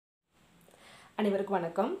அனைவருக்கும்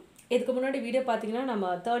வணக்கம். இதுக்கு முன்னாடி வீடியோ பார்த்தீங்கன்னா நம்ம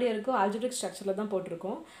தேர்ட் இயருக்கு ஆல்ஜிப்ரிக் ஸ்ட்ரக்சரில் தான்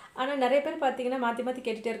போட்டிருக்கோம். ஆனால் நிறைய பேர் பார்த்தீங்கன்னா மாற்றி மாற்றி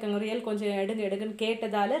கேட்டுகிட்டே இருக்காங்க. ரியல் கொஞ்சம் எடுங்கன்னு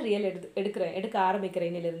கேட்டதால் ரியல் எடுக்க ஆரம்பிக்கிறேன்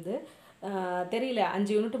இன்னிலிருந்து. தெரியல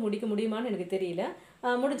 5 யூனிட் முடிக்க முடியுமான்னு எனக்கு தெரியல.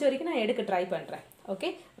 முடிஞ்ச வரைக்கும் நான் எடுக்க ட்ரை பண்ணுறேன்.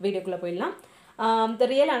 ஓகே, வீடியோக்குள்ளே போயிடலாம்.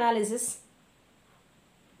 த ரியல் அனாலிசிஸ்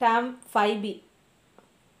TAM5B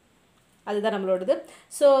அதுதான் நம்மளோடது.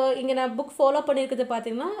 ஸோ இங்கே நான் புக் ஃபாலோ பண்ணியிருக்கிறது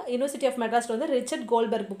பார்த்தீங்கன்னா யூனிவர்சிட்டி ஆஃப் மெட்ராஸில் வந்து ரிச்சர்ட்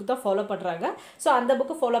கோல்பர்க் புக் தான் ஃபாலோ பண்ணுறாங்க. ஸோ அந்த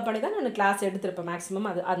புக்கு ஃபாலோ பண்ணி தான் நான் கிளாஸ் எடுத்திருப்பேன். மேக்ஸிமம்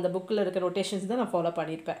அது அந்த புக்கில் இருக்க நோட்டேஷன்ஸ் தான் நான் ஃபாலோ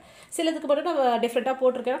பண்ணியிருப்பேன். சிலதுக்கு மட்டும் நான் டிஃப்ரெண்ட்டாக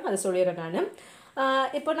போட்டிருக்கேன், அதை சொல்லிடுறேன் நான்.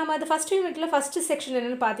 இப்போ நம்ம அது ஃபஸ்ட் யூனிட்டில் ஃபஸ்ட்டு செக்ஷன்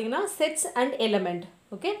என்னென்னு பார்த்தீங்கன்னா sets and element.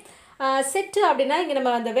 Okay, set அப்படின்னா இங்கே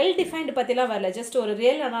நம்ம அந்த வெல் டிஃபைன்டு பற்றிலாம் வரல, ஜஸ்ட் ஒரு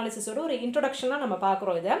ரியல் அனாலிசிஸோட ஒரு இன்ட்ரொடக்ஷனாக நம்ம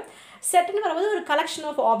பார்க்குறோம். இதை செட்டுன்னு வரும்போது ஒரு கலெக்ஷன்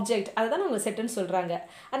ஆஃப் ஆப்ஜெக்ட், அதை தான் அவங்க செட்டுன்னு சொல்கிறாங்க.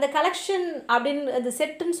 அந்த கலெக்ஷன் அப்படின்னு அந்த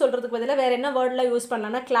செட்டுன்னு சொல்கிறதுக்கு பதிலாக வேறு என்ன வேர்டெலாம் யூஸ்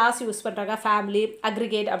பண்ணலாம்னா கிளாஸ் யூஸ் பண்ணுறாங்க, ஃபேமிலி,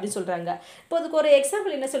 அக்ரிகேட் அப்படின்னு சொல்கிறாங்க. இப்போ அதுக்கு ஒரு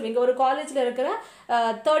எக்ஸாம்பிள் என்ன சொல்வீங்க, ஒரு காலேஜில் இருக்கிற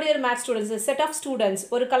third year maths students, set of students,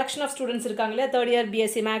 ஒரு கலெக்ஷன் ஆஃப் ஸ்டூடெண்ட்ஸ் இருக்காங்க இல்லையா, தேர்ட் இயர்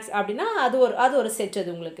பிஎஸ்சி மேக்ஸ் அப்படின்னா அது ஒரு செட்.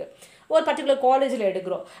 அது உங்களுக்கு ஒரு பர்டிகுலர் காலேஜில்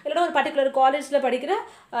எடுக்கிறோம், இல்லைனா ஒரு பர்டிகுலர் காலேஜில் படிக்கிற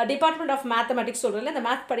டிபார்ட்மெண்ட் ஆஃப் மேத்தமெட்டிக்ஸ் சொல்கிறோம் இல்லை, இந்த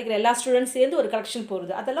மேத் படிக்கிற எல்லா ஸ்டூடெண்ட்ஸ் சேர்ந்து ஒரு கலெக்ஷன்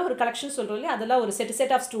போகிறது, அதெல்லாம் ஒரு கலெக்ஷன் சொல்கிறோம் இல்லையா, அதெல்லாம் ஒரு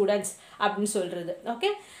செட் ஆஃப் ஸ்டூடெண்ட்ஸ் அப்படின்னு சொல்கிறது. ஓகே,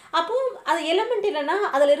 அப்போது அது எலமெண்ட் இல்லைன்னா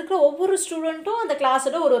அதில் இருக்கிற ஒவ்வொரு ஸ்டூடெண்ட்டும் அந்த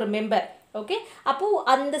கிளாஸோட ஒரு மெம்பர். ஓகே, அப்போது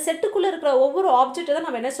அந்த செட்டுக்குள்ளே இருக்கிற ஒவ்வொரு ஆப்ஜெக்ட்டை தான்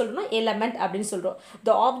நம்ம என்ன சொல்கிறோம்னா எலமெண்ட் அப்படின்னு சொல்கிறோம்.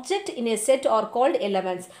 The object in A set are called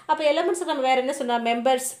elements. அப்போ எலமெண்ட்ஸ் நம்ம வேறு என்ன சொன்னால்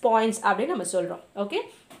மெம்பர்ஸ், பாயிண்ட்ஸ் அப்படின்னு நம்ம சொல்கிறோம். ஓகே,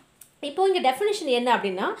 இப்போ இங்கே டெஃபினிஷன் என்ன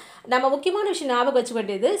அப்படின்னா நம்ம முக்கியமான விஷயம் ஞாபகம் வச்சுக்க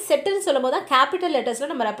வேண்டியது, செட்டுன்னு சொல்லும் போது தான் கேபிட்டல் லெட்டர்ஸில்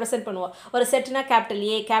நம்ம ரெப்ரசென்ட் பண்ணுவோம். ஒரு செட்டுனா capital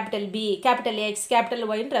A, capital B, capital X, capital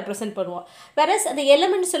ஒய்ன்னு represent பண்ணுவோம். வேறஸ் அந்த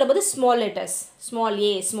எலிமெண்ட் சொல்லும் போது small letters, small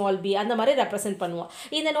A, small B அந்த மாதிரி ரெப்ரசென்ட் பண்ணுவோம்.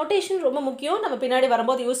 இந்த நோட்டேஷன் ரொம்ப முக்கியம், நம்ம பின்னாடி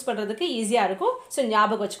வரும்போது யூஸ் பண்ணுறதுக்கு ஈஸியாக இருக்கும். ஸோ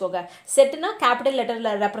ஞாபகம் வச்சுக்கோங்க, செட்டுனா கேபிட்டல்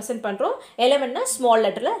லெட்டரில் ரெப்ரசென்ட் பண்ணுறோம், எலிமெண்ட்னா ஸ்மால்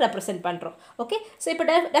லெட்டரில் ரெப்ரசென்ட் பண்ணுறோம். ஓகே, ஸோ இப்போ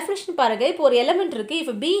டெஃபினிஷன் பாருங்கள். இப்போ ஒரு எலிமெண்ட் இருக்குது,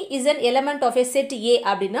 இப்போ B is an element of A set ஏ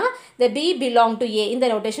அப்படின்னா the B belong to A இந்த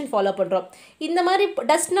நோட்டேஷன் ஃபாலோ பண்ணுறோம். இந்த மாதிரி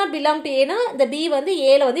does not belong to Aனா இந்த B வந்து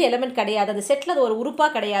ஏல வந்து எலிமெண்ட் கிடையாது, அந்த செட்டில் அது ஒரு உறுப்பாக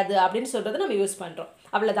கிடையாது அப்படின்னு சொல்கிறது நம்ம யூஸ் பண்ணுறோம்.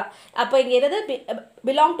 அவ்வளோதான். அப்போ இங்கே எதாவது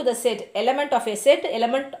belong to the set, element of a set,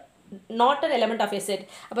 element not an element of a set.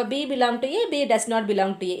 அப்போ B belong to A, B does not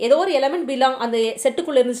belong to A. ஏதோ ஒரு எலிமெண்ட் belong அந்த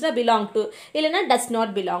செட்டுக்குள்ளே இருந்துச்சுன்னா belong to, இல்லைன்னா does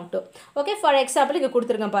not belong to. Okay, for example இங்கே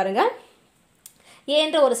கொடுத்துருக்கேன் பாருங்கள்.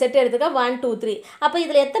 ஏன்ற ஒரு செட் எடுத்துக்க 1 2 3. அப்போ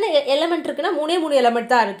இதில் எத்தனை எலிமெண்ட் இருக்குன்னா 3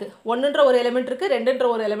 எலிமெண்ட் தான் இருக்குது. 1ன்ற ஒரு எலிமெண்ட் இருக்குது, 2ன்ற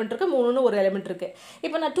ஒரு எலிமெண்ட் இருக்குது, 3ன்னு ஒரு எலிமெண்ட் இருக்குது.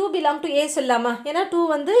 இப்போ நான் 2 belong to A சொல்லாமா, ஏன்னா 2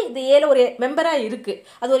 வந்து இது ஏல ஒரு மெம்பராக இருக்குது,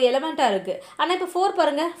 அது ஒரு எலிமெண்ட்டாக இருக்குது. ஆனால் இப்போ 4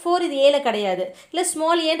 பாருங்கள், 4 இது ஏல கிடையாது, இல்லை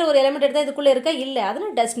ஸ்மால் ஏன்ற ஒரு எலிமெண்ட் எடுத்தால் இதுக்குள்ளே இருக்கா, இல்லை,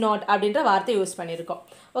 அதனால் டஸ் நாட் அப்படின்ற வார்த்தை யூஸ் பண்ணியிருக்கோம்.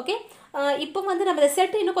 ஓகே, இப்போ வந்து நம்ம இந்த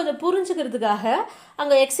செட்டு இன்னும் கொஞ்சம் புரிஞ்சுக்கிறதுக்காக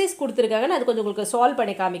அங்கே எக்ஸசைஸ் கொடுத்துருக்காங்க, நான் அது கொஞ்சம் உங்களுக்கு சால்வ்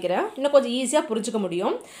பண்ணி காமிக்கிறேன், இன்னும் கொஞ்சம் ஈஸியாக புரிஞ்சுக்க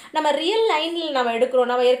முடியும். நம்ம ரியல் லைனில் நம்ம எடுக்கிறோம்,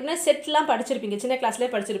 நம்ம ஏற்கனவே செட்லாம் படிச்சிருப்பீங்க, சின்ன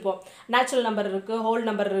கிளாஸ்லேயே படிச்சிருப்போம். நேச்சுரல் நம்பர் இருக்குது, ஹோல்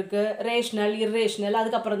நம்பர் இருக்குது, ரேஷ்னல், இர்ரேஷ்னல்,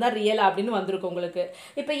 அதுக்கப்புறம் தான் ரியல் அப்படின்னு வந்திருக்கும் உங்களுக்கு.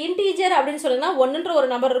 இப்போ இன்டீஜர் அப்படின்னு சொல்லுங்கன்னா 1ன்ற ஒரு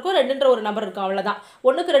நம்பர் இருக்கும், 2ன்ற ஒரு நம்பர் இருக்கும், அவ்வளோதான்.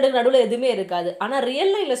 1க்கு 2க்கு நடுவில் எதுவுமே இருக்காது. ஆனால்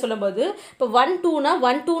ரியல் லைனில் சொல்லும்போது இப்போ 1 2னா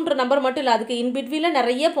 1 2ன்ற நம்பர் மட்டும் இல்லை, அதுக்கு இன்பிட்வீனில்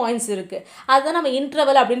நிறைய பாயிண்ட்ஸ் இருக்குது. அதுதான் நம்ம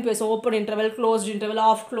இன்டர்வல் அப்படின்னு பேசுவோம். Open interval, closed interval,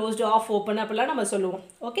 of closed, of open அப்படிலாம் நம்ம சொல்லுவோம்.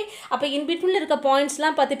 ஓகே, அப்போ இன்பிட்வீனில் இருக்க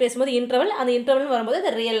பாயிண்ட்ஸ்லாம் பார்த்து பேசும்போது இன்டர்வல், அந்த இன்டர்வல்னு வரும்போது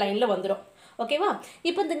அது ரியல் லைனில் வந்துடும். ஓகேவா,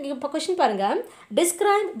 இப்போ கொஸ்டின் பாருங்கள்.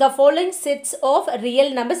 Describe the following sets of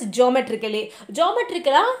real numbers geometrically.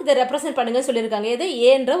 ஜியோமெட்ரிக்கலாக இதை ரெப்ரசென்ட் பண்ணுங்கன்னு சொல்லியிருக்காங்க. இது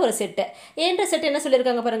ஏன்ற ஒரு செட்டு. ஏன்ற செட் என்ன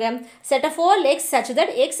சொல்லியிருக்காங்க பாருங்கள். Set of all X such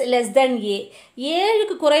that X less than ஏ.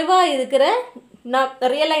 7க்கு குறைவாக இருக்கிற நான்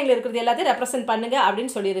ரியல் லைனில் இருக்கிறது எல்லாத்தையும் ரெப்ரசென்ட் பண்ணுங்க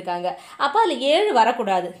அப்படின்னு சொல்லியிருக்காங்க. அப்போ அதில் 7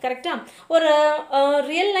 வரக்கூடாது. கரெக்டாக, ஒரு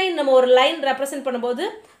ரியல் லைன் நம்ம ஒரு லைன் ரெப்ரசென்ட் பண்ணும்போது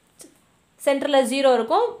சென்டரில் 0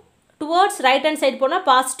 இருக்கும், டுவர்ட்ஸ் ரைட் ஹேண்ட் சைடு போனால்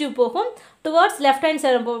பாசிட்டிவ் போகும், டுவர்ட்ஸ் லெஃப்ட் ஹேண்ட்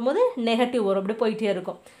சைடு போகும்போது நெகட்டிவ் வரும், அப்படி போயிட்டே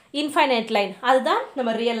இருக்கும். இன்ஃபைனைட் லைன், அதுதான்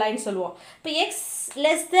நம்ம ரியல் லைன் சொல்லுவோம். இப்போ எக்ஸ்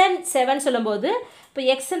லெஸ் தென் 7 சொல்லும்போது இப்போ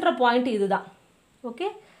எக்ஸ்ன்ற பாயிண்ட் இதுதான். ஓகே,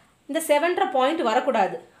 இந்த 7ன்ற பாயிண்ட்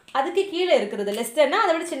வரக்கூடாது, அதுக்கு கீழே இருக்கிறது லெஸ் தென்னா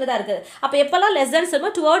அதை விட சின்னதாக இருக்குது. அப்போ எப்போல்லாம் லெஸ் தென்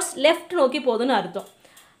சொல்லும்போது டுவர்ட்ஸ் லெஃப்ட் நோக்கி போகுதுன்னு அர்த்தம்.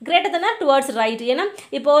 Greater தென்னா towards right. ஏன்னா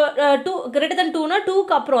இப்போது 2 கிரேட்டர் தென் 2னா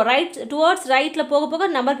 2க்கு அப்புறம் ரைட், டுவர்ட்ஸ் ரைட்டில் போக போக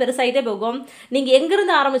நம்பர் பெருசாகிட்டே போகும். நீங்கள்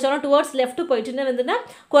எங்கேருந்து ஆரம்பித்தாலும் டுவர்ட்ஸ் லெஃப்ட்டு போயிட்டுன்னு இருந்துன்னா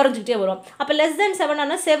குறைஞ்சிக்கிட்டே வரும். அப்போ லெஸ் தென் 7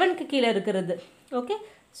 ஆனால் 7க்கு கீழே இருக்கிறது. ஓகே,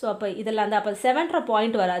 ஸோ அப்போ இதெல்லாம் அந்த அப்போ 7ன்ற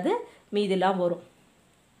பாயிண்ட் வராது, மீதெல்லாம் வரும்.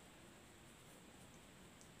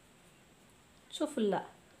 ஸோ ஃபுல்லாக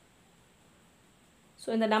ஸோ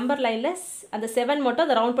இந்த நம்பர் லைனில் அந்த 7 மட்டும்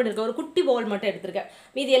அந்த ரவுண்ட் பண்ணியிருக்கேன், ஒரு குட்டி பால் மட்டும் எடுத்திருக்கேன்.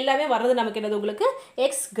 மீதி எல்லாமே வர்றது நமக்கு என்னது உங்களுக்கு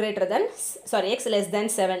X less than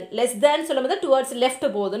 7. Less than சொல்லும்போது டுவர்ட்ஸ் லெஃப்ட்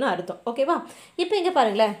போகுதுன்னு அர்த்தம். ஓகேவா, இப்போ இங்கே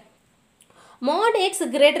பாருங்களேன். mod x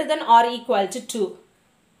greater than or equal to 2.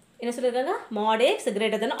 என்ன சொல்லிருக்காங்க? mod x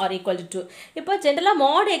greater than or equal to 2. இப்போ ஜெனரலா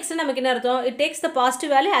mod x நமக்கு என்ன அர்த்தம்? It takes the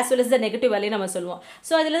positive value as well as the negative value நம்ம சொல்லுவோம்.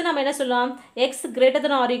 ஸோ அதில் நம்ம என்ன சொல்லலாம்? x greater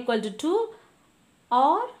than or equal to 2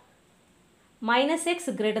 or minus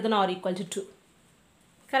x greater than or equal to 2.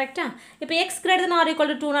 கரெக்டா? இப்போ x greater than or equal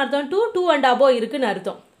to 2 அர்த்தம் 2 and above இருக்குன்னு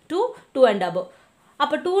அர்த்தம். 2 and above.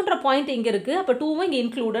 அப்போ 2ன்ற பாயிண்ட் இங்கே இருக்குது. அப்போ 2வும் இங்கே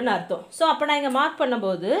இன்க்ளூடுன்னு அர்த்தம். ஸோ அப்போ நான் இங்கே மார்க்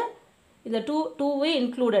பண்ணும்போது இந்த 2வே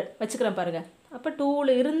இன்க்ளூடட் வச்சுக்கிறேன் பாருங்கள். அப்போ 2ல்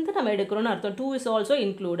இருந்து நம்ம எடுக்கிறோன்னு அர்த்தம். 2 is also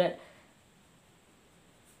included.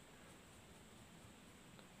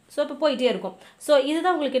 ஸோ இப்போ போயிட்டே இருக்கும். ஸோ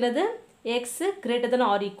இதுதான் உங்களுக்கு என்னது? x greater than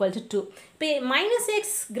or equal to 2. இப்போ minus x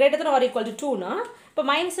greater than or equal to 2னா இப்போ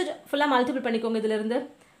மைனஸ் ஃபுல்லாக மல்டிபிள் பண்ணிக்கோங்க இதிலிருந்து.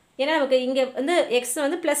 ஏன்னா நமக்கு இங்கே வந்து எக்ஸ்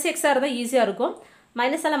வந்து ப்ளஸ் எக்ஸாக இருந்தால் ஈஸியாக இருக்கும்.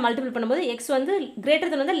 மைனஸால் மல்டிபிள் பண்ணும்போது எக்ஸ் வந்து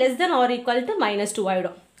கிரேட்டர் தென் வந்து less than R equal to -2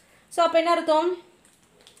 ஆகிடும். ஸோ அப்போ என்ன அர்த்தம்?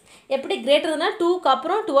 எப்படி கிரேட்டர் தென்னா 2க்கு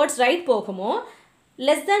அப்புறம் டுவர்ட்ஸ் ரைட் போகுமோ,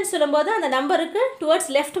 லெஸ் தேன் சொல்லும்போது அந்த நம்பருக்கு டுவர்ட்ஸ்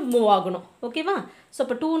லெஃப்ட் மூவ் ஆகணும். ஓகேவா? ஸோ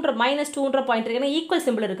இப்போ -2ன்ற பாயிண்ட் இருக்குது. ஏன்னா ஈக்குவல்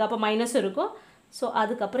சிம்பிள் இருக்குது. அப்போ மைனஸும் இருக்கும். ஸோ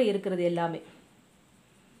அதுக்கப்புறம் இருக்கிறது எல்லாமே.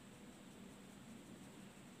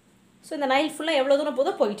 ஸோ இந்த நைல் ஃபுல்லாக எவ்வளோ தூரம்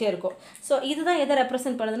போதோ போயிட்டே இருக்கும். ஸோ இதுதான் எதை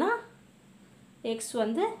ரெப்ரசென்ட் பண்ணுதுன்னா எக்ஸ்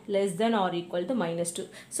வந்து less than R equal to -2.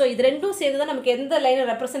 So இது ரெண்டும் சேர்ந்து தான் நமக்கு எந்த லைனை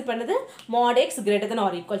ரெப்ரசென்ட் பண்ணுது? mod x greater than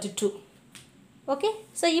or equal to 2. Okay.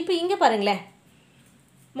 So இப்போ இங்கே பாருங்களேன்,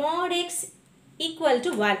 mod x equal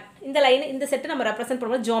to 1 இந்த லைன் இந்த செட்டை நம்ம ரெப்ரசென்ட்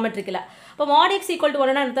பண்ணும்போது ஜியோமெட்ரிக்கலாக. இப்போ mod x equal to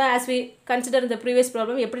 1 அர்த்தம் as we consider in the previous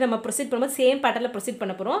problem எப்படி நம்ம ப்ரொசீட் பண்ணும்போது சேம் பேட்டர்னில் ப்ரொசீட்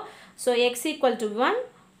பண்ண போகிறோம். So x equal to 1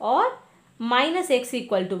 or minus x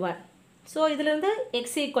equal to 1. So இதிலிருந்து x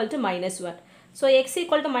equal to -1. So x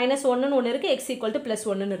equal to -1ன்னு ஒன்று இருக்குது, x equal to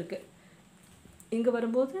 +1ன்னு இருக்குது. இங்கே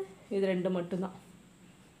வரும்போது இது ரெண்டு மட்டும்தான்.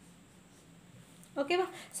 ஓகேவா?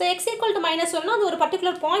 ஸோ x equal to -1னா அது ஒரு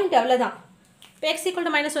பர்டிகுலர் பாயிண்ட் அவ்வளோதான். இப்போ x equal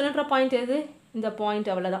to -1ன்ற பாயிண்ட் எது? இந்த பாயிண்ட்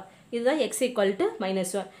அவ்வளோதான். இதுதான் x equal to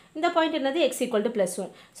 -1. இந்த பாயிண்ட் என்னது? x equal to +1.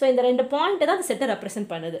 ஸோ இந்த ரெண்டு பாயிண்ட்டை தான் அந்த செட்டை ரெப்ரசென்ட்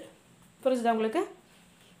பண்ணுது. புரிஞ்சுதா உங்களுக்கு?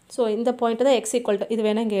 ஸோ இந்த பாயிண்ட்டு தான் x equal to, இது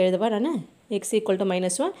வேணால் இங்கே எழுதுவா நான், x equal to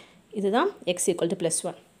 -1, இதுதான் x equal to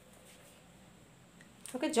 +1.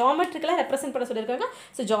 Okay, ஜியோமெட்ரிக்கலாக represent பண்ண சொல்லியிருக்காங்க.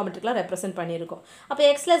 ஸோ ஜியோமெட்ரிக்கலாக ரெப்ரசென்ட் பண்ணியிருக்கோம். அப்போ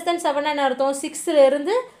x less than 7 என்ன அர்த்தம்?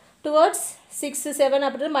 6லேருந்து டுவர்ட்ஸ் 6, 7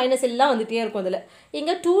 அப்படின்னு மைனஸ் எல்லாம் வந்துகிட்டே இருக்கும். அதில்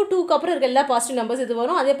இங்கே 2க்கு அப்புறம் இருக்க எல்லா பாசிட்டிவ் நம்பர்ஸ் இது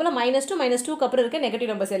வரும். அதே போல் -2, -2க்கு அப்புறம் இருக்க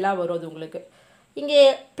நெகட்டிவ் நம்பர்ஸ் எல்லாம் வரும். அது உங்களுக்கு இங்கே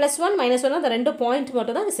 +1, -1 அந்த ரெண்டு பாயிண்ட்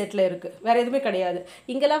மட்டும் தான் இந்த செட்டில் இருக்குது, வேறு எதுவுமே கிடையாது.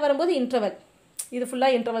 இங்கெல்லாம் வரும்போது இன்டர்வல், இது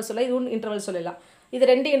ஃபுல்லாக இன்டர்வல் சொல்லலாம், இது ஒன்று இன்டர்வல் சொல்லலாம். இது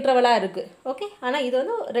ரெண்டு இன்டர்வலாக இருக்குது. ஓகே, ஆனால் இது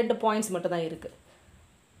வந்து ரெண்டு பாயிண்ட்ஸ் மட்டும் தான் இருக்குது.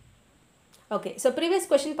 ஓகே, ஸோ ப்ரீவியஸ்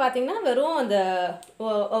கொஷின் பார்த்தீங்கன்னா வெறும் அந்த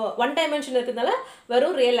 1 டைமென்ஷன் இருக்கிறதுனால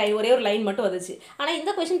வெறும் ரியல் லைன், ஒரே ஒரு லைன் மட்டும் வந்துச்சு. ஆனால்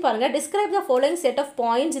இந்த கொஷின் பாருங்கள், describe the following set of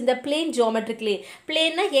points இந்த பிளேன் ஜியோமெட்ரிக்லி.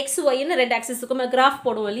 பிளேன்னா எக்ஸ் ஒய்ன்னு ரெண்டு ஆக்சிஸுக்கும் கிராஃப்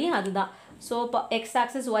போடுவோம் இல்லையா, அதுதான். ஸோ இப்போ எக்ஸ்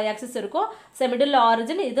ஆக்சிஸ் ஒய் ஆக்சிஸ் இருக்கும். ஸோ மிடில்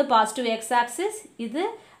ஆரிஜின் இது பாசிட்டிவ் எக்ஸ் ஆக்சிஸ், இது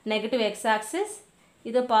நெகட்டிவ் எக்ஸ் ஆக்சிஸ்,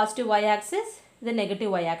 இது பாசிட்டிவ் ஒய் ஆக்சிஸ், இது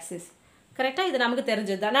நெகட்டிவ் ஒய் ஆக்சிஸ். கரெக்டாக இது நமக்கு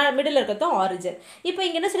தெரிஞ்சது தான். நான் மிடில் இருக்கிறதும் ஆரிஜின். இப்போ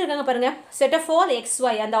இங்கே என்ன சொல்லியிருக்காங்க பாருங்கள், set of all X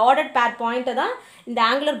Y அந்த ஆர்டர்ட் பேர் பாயிண்ட்டை தான் இந்த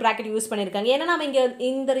ஆங்குலர் ப்ராக்கெட் யூஸ் பண்ணியிருக்காங்க. ஏன்னா நம்ம இங்கே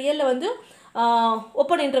இந்த ரியலில் வந்து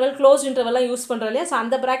ஓப்பன் இன்டர்வல், க்ளோஸ் இன்டர்வல்லாம் யூஸ் பண்ணுறோம் இல்லையா. ஸோ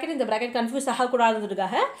அந்த ப்ராக்கெட் இந்த ப்ராக்கெட் கன்ஃபியூஸ்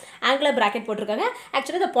ஆகக்கூடாதுன்றதுக்காக ஆங்குலர் ப்ராக்கெட் போட்டிருக்காங்க.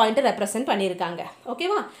 ஆக்சுவலி இந்த பாயிண்ட்டை ரெப்ரசென்ட் பண்ணியிருக்காங்க.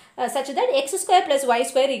 ஓகேவா? சச் தட் x² +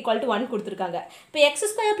 y² = 1 கொடுத்துருக்காங்க. இப்போ x²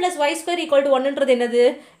 + y² = 1ன்றது என்னது?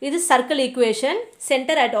 இது circle equation.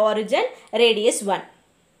 Centre at origin, radius 1.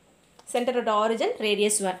 Centre at origin,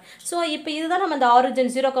 radius 1. So இப்போ இதுதான் நம்ம அந்த ஆரிஜின்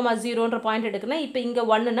 0,0ன்ற பாயிண்ட் எடுக்கணும். இப்போ இங்கே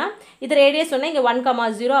 1னா இது ரேடியஸ் 1, இங்கே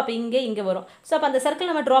 1,0, அப்போ இங்கே வரும். ஸோ அப்போ அந்த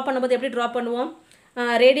சர்க்கிள் நம்ம ட்ரா பண்ணும்போது எப்படி ட்ரா பண்ணுவோம்?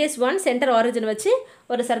 ரேடியஸ் 1 சென்டர் ஆரிஜின் வச்சு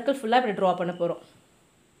ஒரு சர்க்கிள் ஃபுல்லாக இப்படி ட்ரா பண்ண போகிறோம்.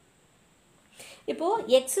 இப்போது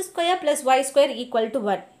x² + y²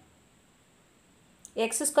 = 1.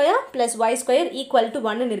 x² + y² =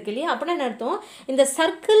 1 இருக்கு இல்லையா. அப்படின்னா என்ன அர்த்தம்? இந்த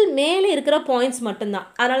சர்க்கிள் மேலே இருக்கிற பாயிண்ட்ஸ் மட்டும்தான்.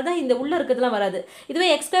 அதனால தான் இந்த உள்ளே இருக்கிறதுலாம் வராது. இதுவே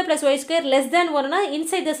x² + y² < 1னா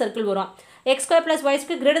inside the circle வரும். x² + y²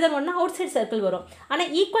 < 1னா out side circle வரும்.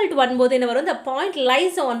 ஆனால் ஈக்குவல் டு 1 போது என்ன வரும்? இந்த point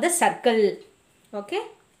lies on the circle. Okay,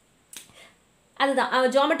 அதுதான்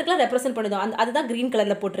ஜியோமெட்ரிக்கலாக ரெப்ரசென்ட் பண்ணுதோம். அதுதான் க்ரீன்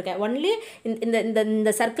கலரில் போட்டிருக்கேன். ஒன்லி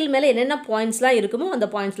இந்த சர்க்கிள் மேலே என்னென்ன பாயிண்ட்ஸ்லாம் இருக்குமோ அந்த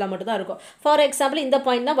பாயிண்ட்ஸ்லாம் மட்டும் தான் இருக்கும். ஃபார் எக்ஸாம்பிள் இந்த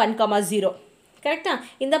பாயிண்ட்னா 1,0. கரெக்டாக?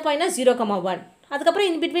 இந்த பாயிண்ட்னா 0,1. அதுக்கப்புறம்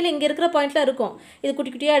இன் பிட்வீனில் இங்கே இருக்கிற பாயிண்ட்லாம் இருக்கும். இது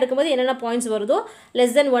குட்டி குட்டியாக எடுக்கும்போது என்னென்ன பாயிண்ட்ஸ் வருதோ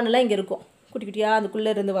 <1 இங்கே இருக்கும். குட்டி குட்டியாக அதுக்குள்ளே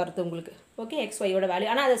இருந்து வருது உங்களுக்கு. Okay, XYயோட value.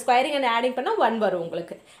 ஆனால் அதை ஸ்கொயரிங் அண்ட் ஆடிங் பண்ணால் 1 வரும்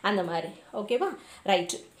உங்களுக்கு, அந்த மாதிரி. ஓகேவா?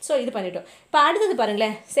 ரைட்டு. ஸோ இது பண்ணிட்டோம். இப்போ அடுத்தது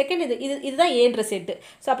பாருங்களேன், செகண்ட் இதுதான் ஏன்ற செட்டு.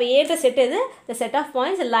 ஸோ அப்போ ஏன்ற செட்டு இது த set of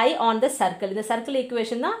points lie on the circle. இந்த சர்க்கிள்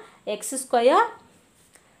ஈக்குவேஷன் தான் x²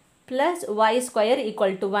 plus y square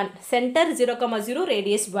equal to 1. Center 0, 0,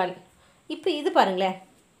 radius 1. இப்போ இது பாருங்களேன்.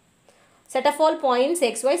 Set of all points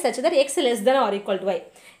xy such that x less than or equal to y.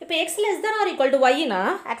 இப்போ x less than or equal to y னா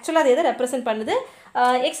ஆக்சுவலாக அது எதை represent பண்ணுது?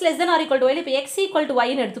 x less than or equal to y இப்போ x equal to y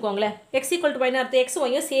ன்னு எடுத்துக்கோங்களேன். x equal to y ன்னு அர்த்தம் x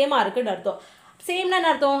y சேமாக இருக்குன்னு அர்த்தம். சேம்னா என்ன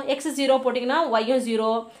அர்த்தம்? x 0 போட்டிங்கன்னா y 0,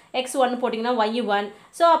 x 1 போட்டிங்கன்னா y 1.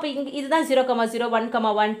 ஸோ அப்போ இங்கே இதுதான் 0, 0, 1,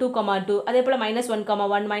 1, 2, 2. அதே போல் -1,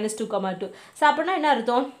 1, -2, 2. ஸோ அப்படின்னா என்ன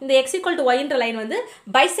அர்த்தம்? இந்த x equal to y ன்ற லைன் வந்து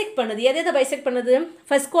பைசெக்ட் பண்ணுது. எதை பைசெக்ட் பண்ணுது?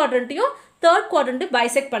 ஃபர்ஸ்ட் குவாட்ரண்ட்டையும் தேர்ட் குவாட்ரண்ட்டையும்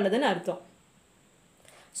பைசெக்ட் பண்ணுதுன்னு அர்த்தம்.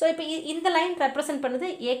 ஸோ இப்போ இந்த லைன் ரெப்ரசென்ட் பண்ணுது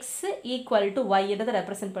x equal to y என்றதை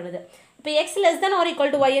ரெப்ரசென்ட் பண்ணுது. இப்போ x less than or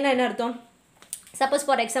equal to y ன்னா என்ன அர்த்தம்? சப்போஸ்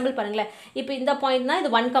ஃபார் எக்ஸாம்பிள் பாருங்களேன், இப்போ இந்த பாயிண்ட்னா இது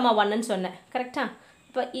 1, 1ன்னு சொன்னேன் கரெக்டாக.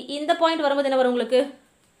 இப்போ இந்த பாயிண்ட் வரும்போது என்ன வரும் உங்களுக்கு?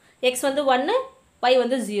 எக்ஸ் வந்து 1, y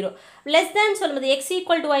வந்து 0. லெஸ் தேன் சொல்லும்போது x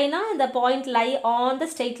ஈக்குவல் டு yனா இந்த point lie on the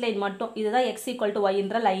straight line மட்டும். இதுதான் x ஈக்குவல் டு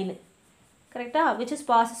yன்ற லைனு கரெக்டாக, which is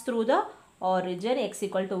bosses through the origin x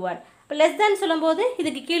equal to 1. இப்போ லெஸ் தேன் சொல்லும்போது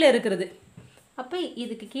இதுக்கு கீழே இருக்கிறது. அப்போ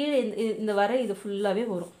இதுக்கு கீழே இந்த வர இது ஃபுல்லாகவே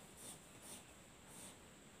வரும்.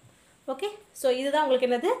 ஓகே, ஸோ இதுதான் உங்களுக்கு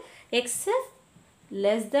என்னது? X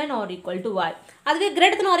less than or equal to y. அதுவே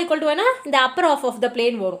greater than or equal to y னா இந்த upper half of the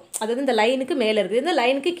plane வரும். அதாவது இந்த லைனுக்கு மேலே இருக்குது, இந்த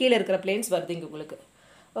லைனுக்கு கீழே இருக்கிற பிளேன்ஸ் வருது இங்கே உங்களுக்கு.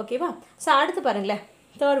 ஓகேவா? ஸோ அடுத்து பாருங்களேன்,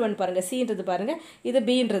 தேர்ட் ஒன் பாருங்கள், சின்றது பாருங்கள், இது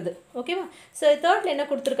பின்றது. ஓகேவா? ஸோ தேர்டில் என்ன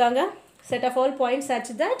கொடுத்துருக்காங்க? set of all points such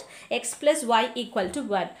that x plus y equal to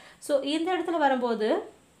 1. So இந்த இடத்துல வரும்போது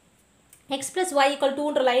x plus y equal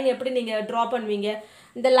toன்ற line எப்படி நீங்கள் ட்ரா பண்ணுவீங்க?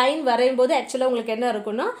 இந்த லைன் வரையும்போது ஆக்சுவலாக உங்களுக்கு என்ன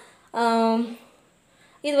இருக்குன்னா,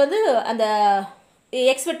 இது வந்து அந்த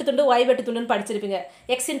எக்ஸ் வெட்டு துண்டு ஒய் வெட்டு துண்டுன்னு படிச்சிருப்பீங்க.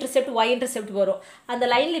 எக்ஸ் இன்டர்செப்ட் ஒய் இன்டர்செப்ட் வரும். அந்த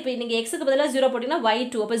லைனில் இப்போ நீங்கள் எக்ஸுக்கு பதிலாக 0 போட்டிங்கன்னா y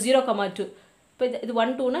 2, அப்போ 0, 2. இப்போ இது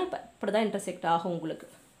 1, 2னா இப்போ இப்படி தான் இன்டர்செக்ட் ஆகும் உங்களுக்கு.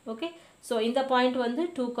 ஓகே, ஸோ இந்த பாயிண்ட் வந்து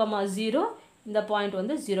 2, 0, இந்த பாயிண்ட்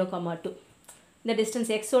வந்து 0, 2. இந்த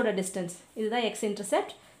டிஸ்டன்ஸ் எக்ஸோட டிஸ்டன்ஸ், இதுதான் எக்ஸ்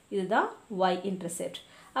இன்டர்செப்ட், இதுதான் ஒய் இன்டர்செப்ட்.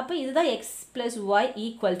 அப்போ இதுதான் X plus Y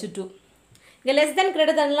equal to 2. இங்கே லெஸ் தென்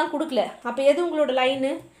கிரேட்டர் தென்லாம் கொடுக்கல. அப்போ எது உங்களோட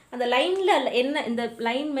லைனு? அந்த லைனில் என்ன, இந்த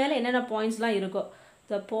லைன் மேலே என்னென்ன பாயிண்ட்ஸ்லாம் இருக்கோ,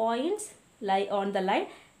 the points lie on the line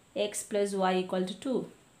x plus y equal to 2.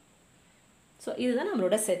 So இதுதான்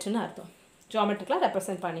நம்மளோட செட்டுன்னு அர்த்தம். ஜியோமெட்ரிக்கலாக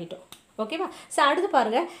ரெப்ரசென்ட் பண்ணிட்டோம். ஓகேவா? ஸோ அடுத்து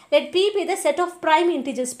பாருங்கள், let p be the set of prime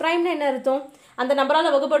integers. ப்ரைம்னா என்ன அர்த்தம்? அந்த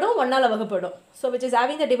நம்பரால் வகுப்படும், 1ஆல் வகுப்படும். So which is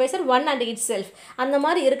having the divisor 1 and itself. அந்த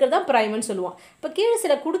மாதிரி இருக்கிறது தான் ப்ரைம்னு சொல்லுவோம். இப்போ கீழே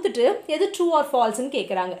சில கொடுத்துட்டு எது ட்ரூ ஆர் ஃபால்ஸ்ன்னு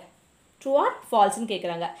கேட்குறாங்க. ட்ரூ ஆர் ஃபால்ஸ்ன்னு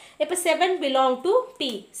கேட்குறாங்க. இப்போ 7 belong to p.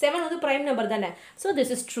 7 வந்து ப்ரைம் நம்பர் தானே. So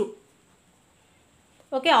this is true.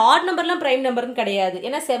 Okay, add நம்பர்லாம் ப்ரைம் நம்பர்னு கிடையாது.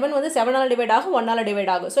 ஏன்னா 7 வந்து 7ஆல் டிவைட் ஆகும், 1ஆல் டிவைட்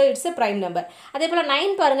ஆகும். So it's a prime number. அதே போல்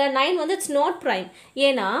 9 பாருங்கள், 9 வந்து இட்ஸ் நாட் ப்ரைம்.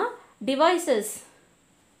 ஏன்னா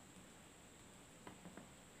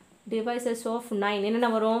டிவைசஸ் ஆஃப் 9 என்னென்ன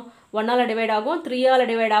வரும்? 1ஆல் டிவைட் ஆகும், 3ஆல்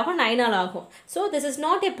டிவைட் ஆகும், 9ஆல் ஆகும். So this is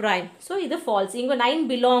not a prime. So இது ஃபால்ஸ். இங்கே 9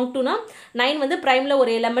 பிலாங் டுனா 9 வந்து ப்ரைமில்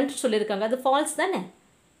ஒரு எலமெண்ட் சொல்லியிருக்காங்க, அது ஃபால்ஸ் தானே.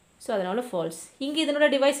 ஸோ அதனால் ஃபால்ஸ். இங்கே இதனோட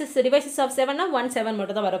டிவைசஸ் ஆஃப் 7னா 1, 7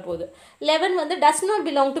 மட்டும் தான் வரப்போகுது. 11 வந்து டஸ் நாட்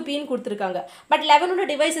பிலாங் டு பின்னு கொடுத்துருக்காங்க. பட் 11ஓட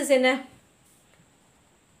டிவைசஸ் என்ன?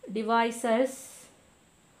 டிவைசஸ்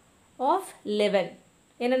ஆஃப் 11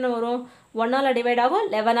 என்னென்ன வரும்? 1ஆல் டிவைட் ஆகும்,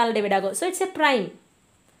 11ஆல் டிவைட் ஆகும். So it's a prime.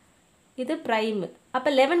 இது ப்ரைம். அப்போ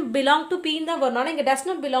 11 பிலாங் டு பின்னு தான் வரும். ஆனால் இங்கே டஸ்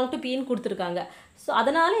நாட் பிலாங் டு பின்னு கொடுத்துருக்காங்க. ஸோ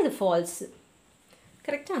அதனால் இது ஃபால்ஸு.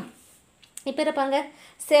 கரெக்டா? இப்போ இருப்பாங்க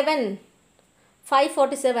 7,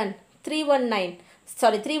 547, 319,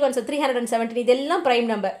 சாரி 317, இதெல்லாம் ப்ரைம்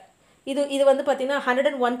நம்பர். இது வந்து பார்த்தீங்கன்னா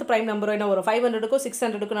 101th ப்ரைம் நம்பர் என்ன வரும்? 500க்கும்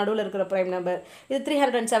 600க்கும் நடுவில் இருக்கிற ப்ரைம் நம்பர். இது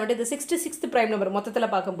 370, இது 66th ப்ரைம் நம்பர் மொத்தத்தில்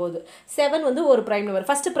பார்க்கும்போது. 7 வந்து ஒரு prime number.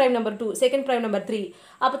 First prime number 2, second prime number 3,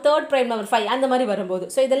 அப்போ தேர்ட் ப்ரைம் நம்பர் 5, அந்த மாதிரி வரும்போது.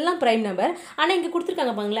 ஸோ இதெல்லாம் ப்ரைம் நம்பர். ஆனால் இங்கே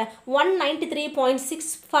கொடுத்துருக்காங்க பாருங்களேன்,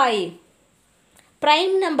 193.65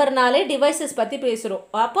 ப்ரைம் நம்பர்னாலே டிவைசஸ் பற்றி பேசுகிறோம்.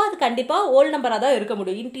 அப்போ அது கண்டிப்பாக ஓல் நம்பராக தான் இருக்க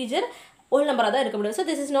முடியும். இன்டீஜர் ஓல் நம்பராக தான் இருக்க முடியும். So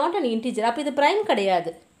this is not an integer. அப்போ இது ப்ரைம்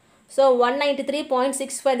கிடையாது. ஸோ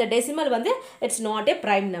 193.65 இந்த டெசிமல் வந்து it's not a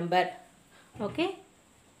prime number. Okay,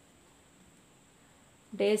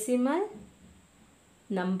 decimal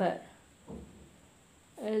number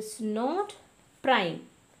is not prime.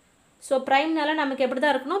 So ப்ரைம்னால நமக்கு எப்படி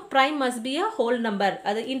தான் இருக்கணும்? Prime must be a whole number,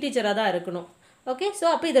 அது இன்டீஜராக தான் இருக்கணும். ஓகே, ஸோ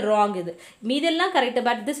அப்போ இது ராங். இது மீதெல்லாம் correct,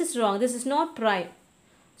 but this is wrong. This is not prime.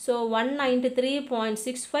 So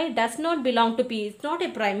 193.65 does not belong to P. It's not a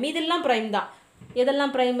prime. மீதெல்லாம் prime தான்.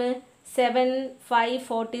 எதெல்லாம் prime? 7,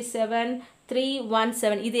 547,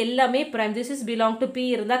 317 இது எல்லாமே prime. This is belong to P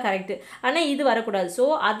இருந்தால் கரெக்ட். ஆனால் இது வரக்கூடாது. ஸோ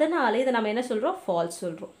அதனால இதை நம்ம என்ன சொல்கிறோம்? ஃபால்ஸ்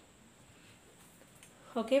சொல்கிறோம்.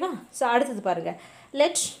 ஓகேவா? ஸோ அடுத்தது பாருங்கள்,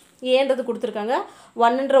 let ஏன்றது கொடுத்துருக்காங்க.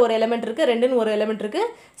 1ன்ற ஒரு எலிமெண்ட் இருக்குது, 2ன்னு ஒரு எலிமெண்ட் இருக்குது,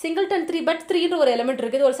 சிங்கிள்டன் 3 பட் 3ன்ற ஒரு எலிமெண்ட்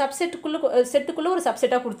இருக்குது. இது ஒரு செட்டுக்குள்ளே ஒரு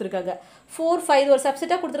சப்செட்டாக கொடுத்துருக்காங்க. 4 5 ஒரு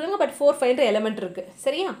சப்செட்டாக கொடுத்துருக்காங்க, பட் 4 5ன்ற எலிமெண்ட் இருக்குது.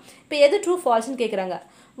 சரியா? இப்போ எது ட்ரூ ஃபால்ஸ்ன்னு கேட்குறாங்க.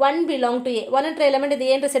 1 belong to A. 1ன்ற எலிமெண்ட்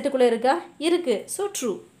இது ஏன்ற செட்டுக்குள்ளே இருக்கா? இருக்குது. So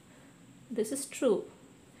true. This is true.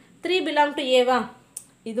 3 belong to A வா?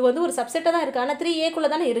 இது வந்து ஒரு சப்செட்டாக தான் இருக்குது, ஆனால் 3 ஏக்குள்ளே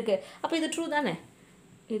தானே இருக்குது. அப்போ இது ட்ரூ தானே?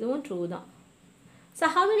 இதுவும் ட்ரூ தான். So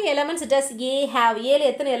how many elements does A have? ஏல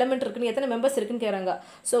எத்தனை எலிமெண்ட் இருக்குன்னு, எத்தனை மெம்பர்ஸ் இருக்குன்னு கேட்குறாங்க.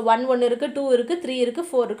 ஸோ 1 இருக்குது, 2 இருக்குது, 3 இருக்குது,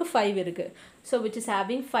 4 இருக்குது, 5 இருக்குது. So which is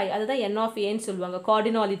having 5. அதுதான் n of Aன்னு சொல்லுவாங்க,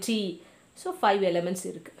 கார்டினாலிட்டி. ஸோ 5 எலிமெண்ட்ஸ்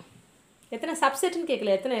இருக்குது. எத்தனை சப்செட்னு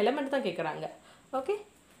கேட்கல, எத்தனை எலிமெண்ட் தான் கேட்குறாங்க. ஓகே,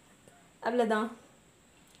 அவ்வளோதான்.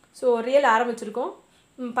 ஸோ ரியல் ஆரம்பிச்சிருக்கோம்.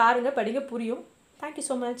 பாருங்கள், படிங்க, புரியும். Thank you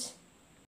so much.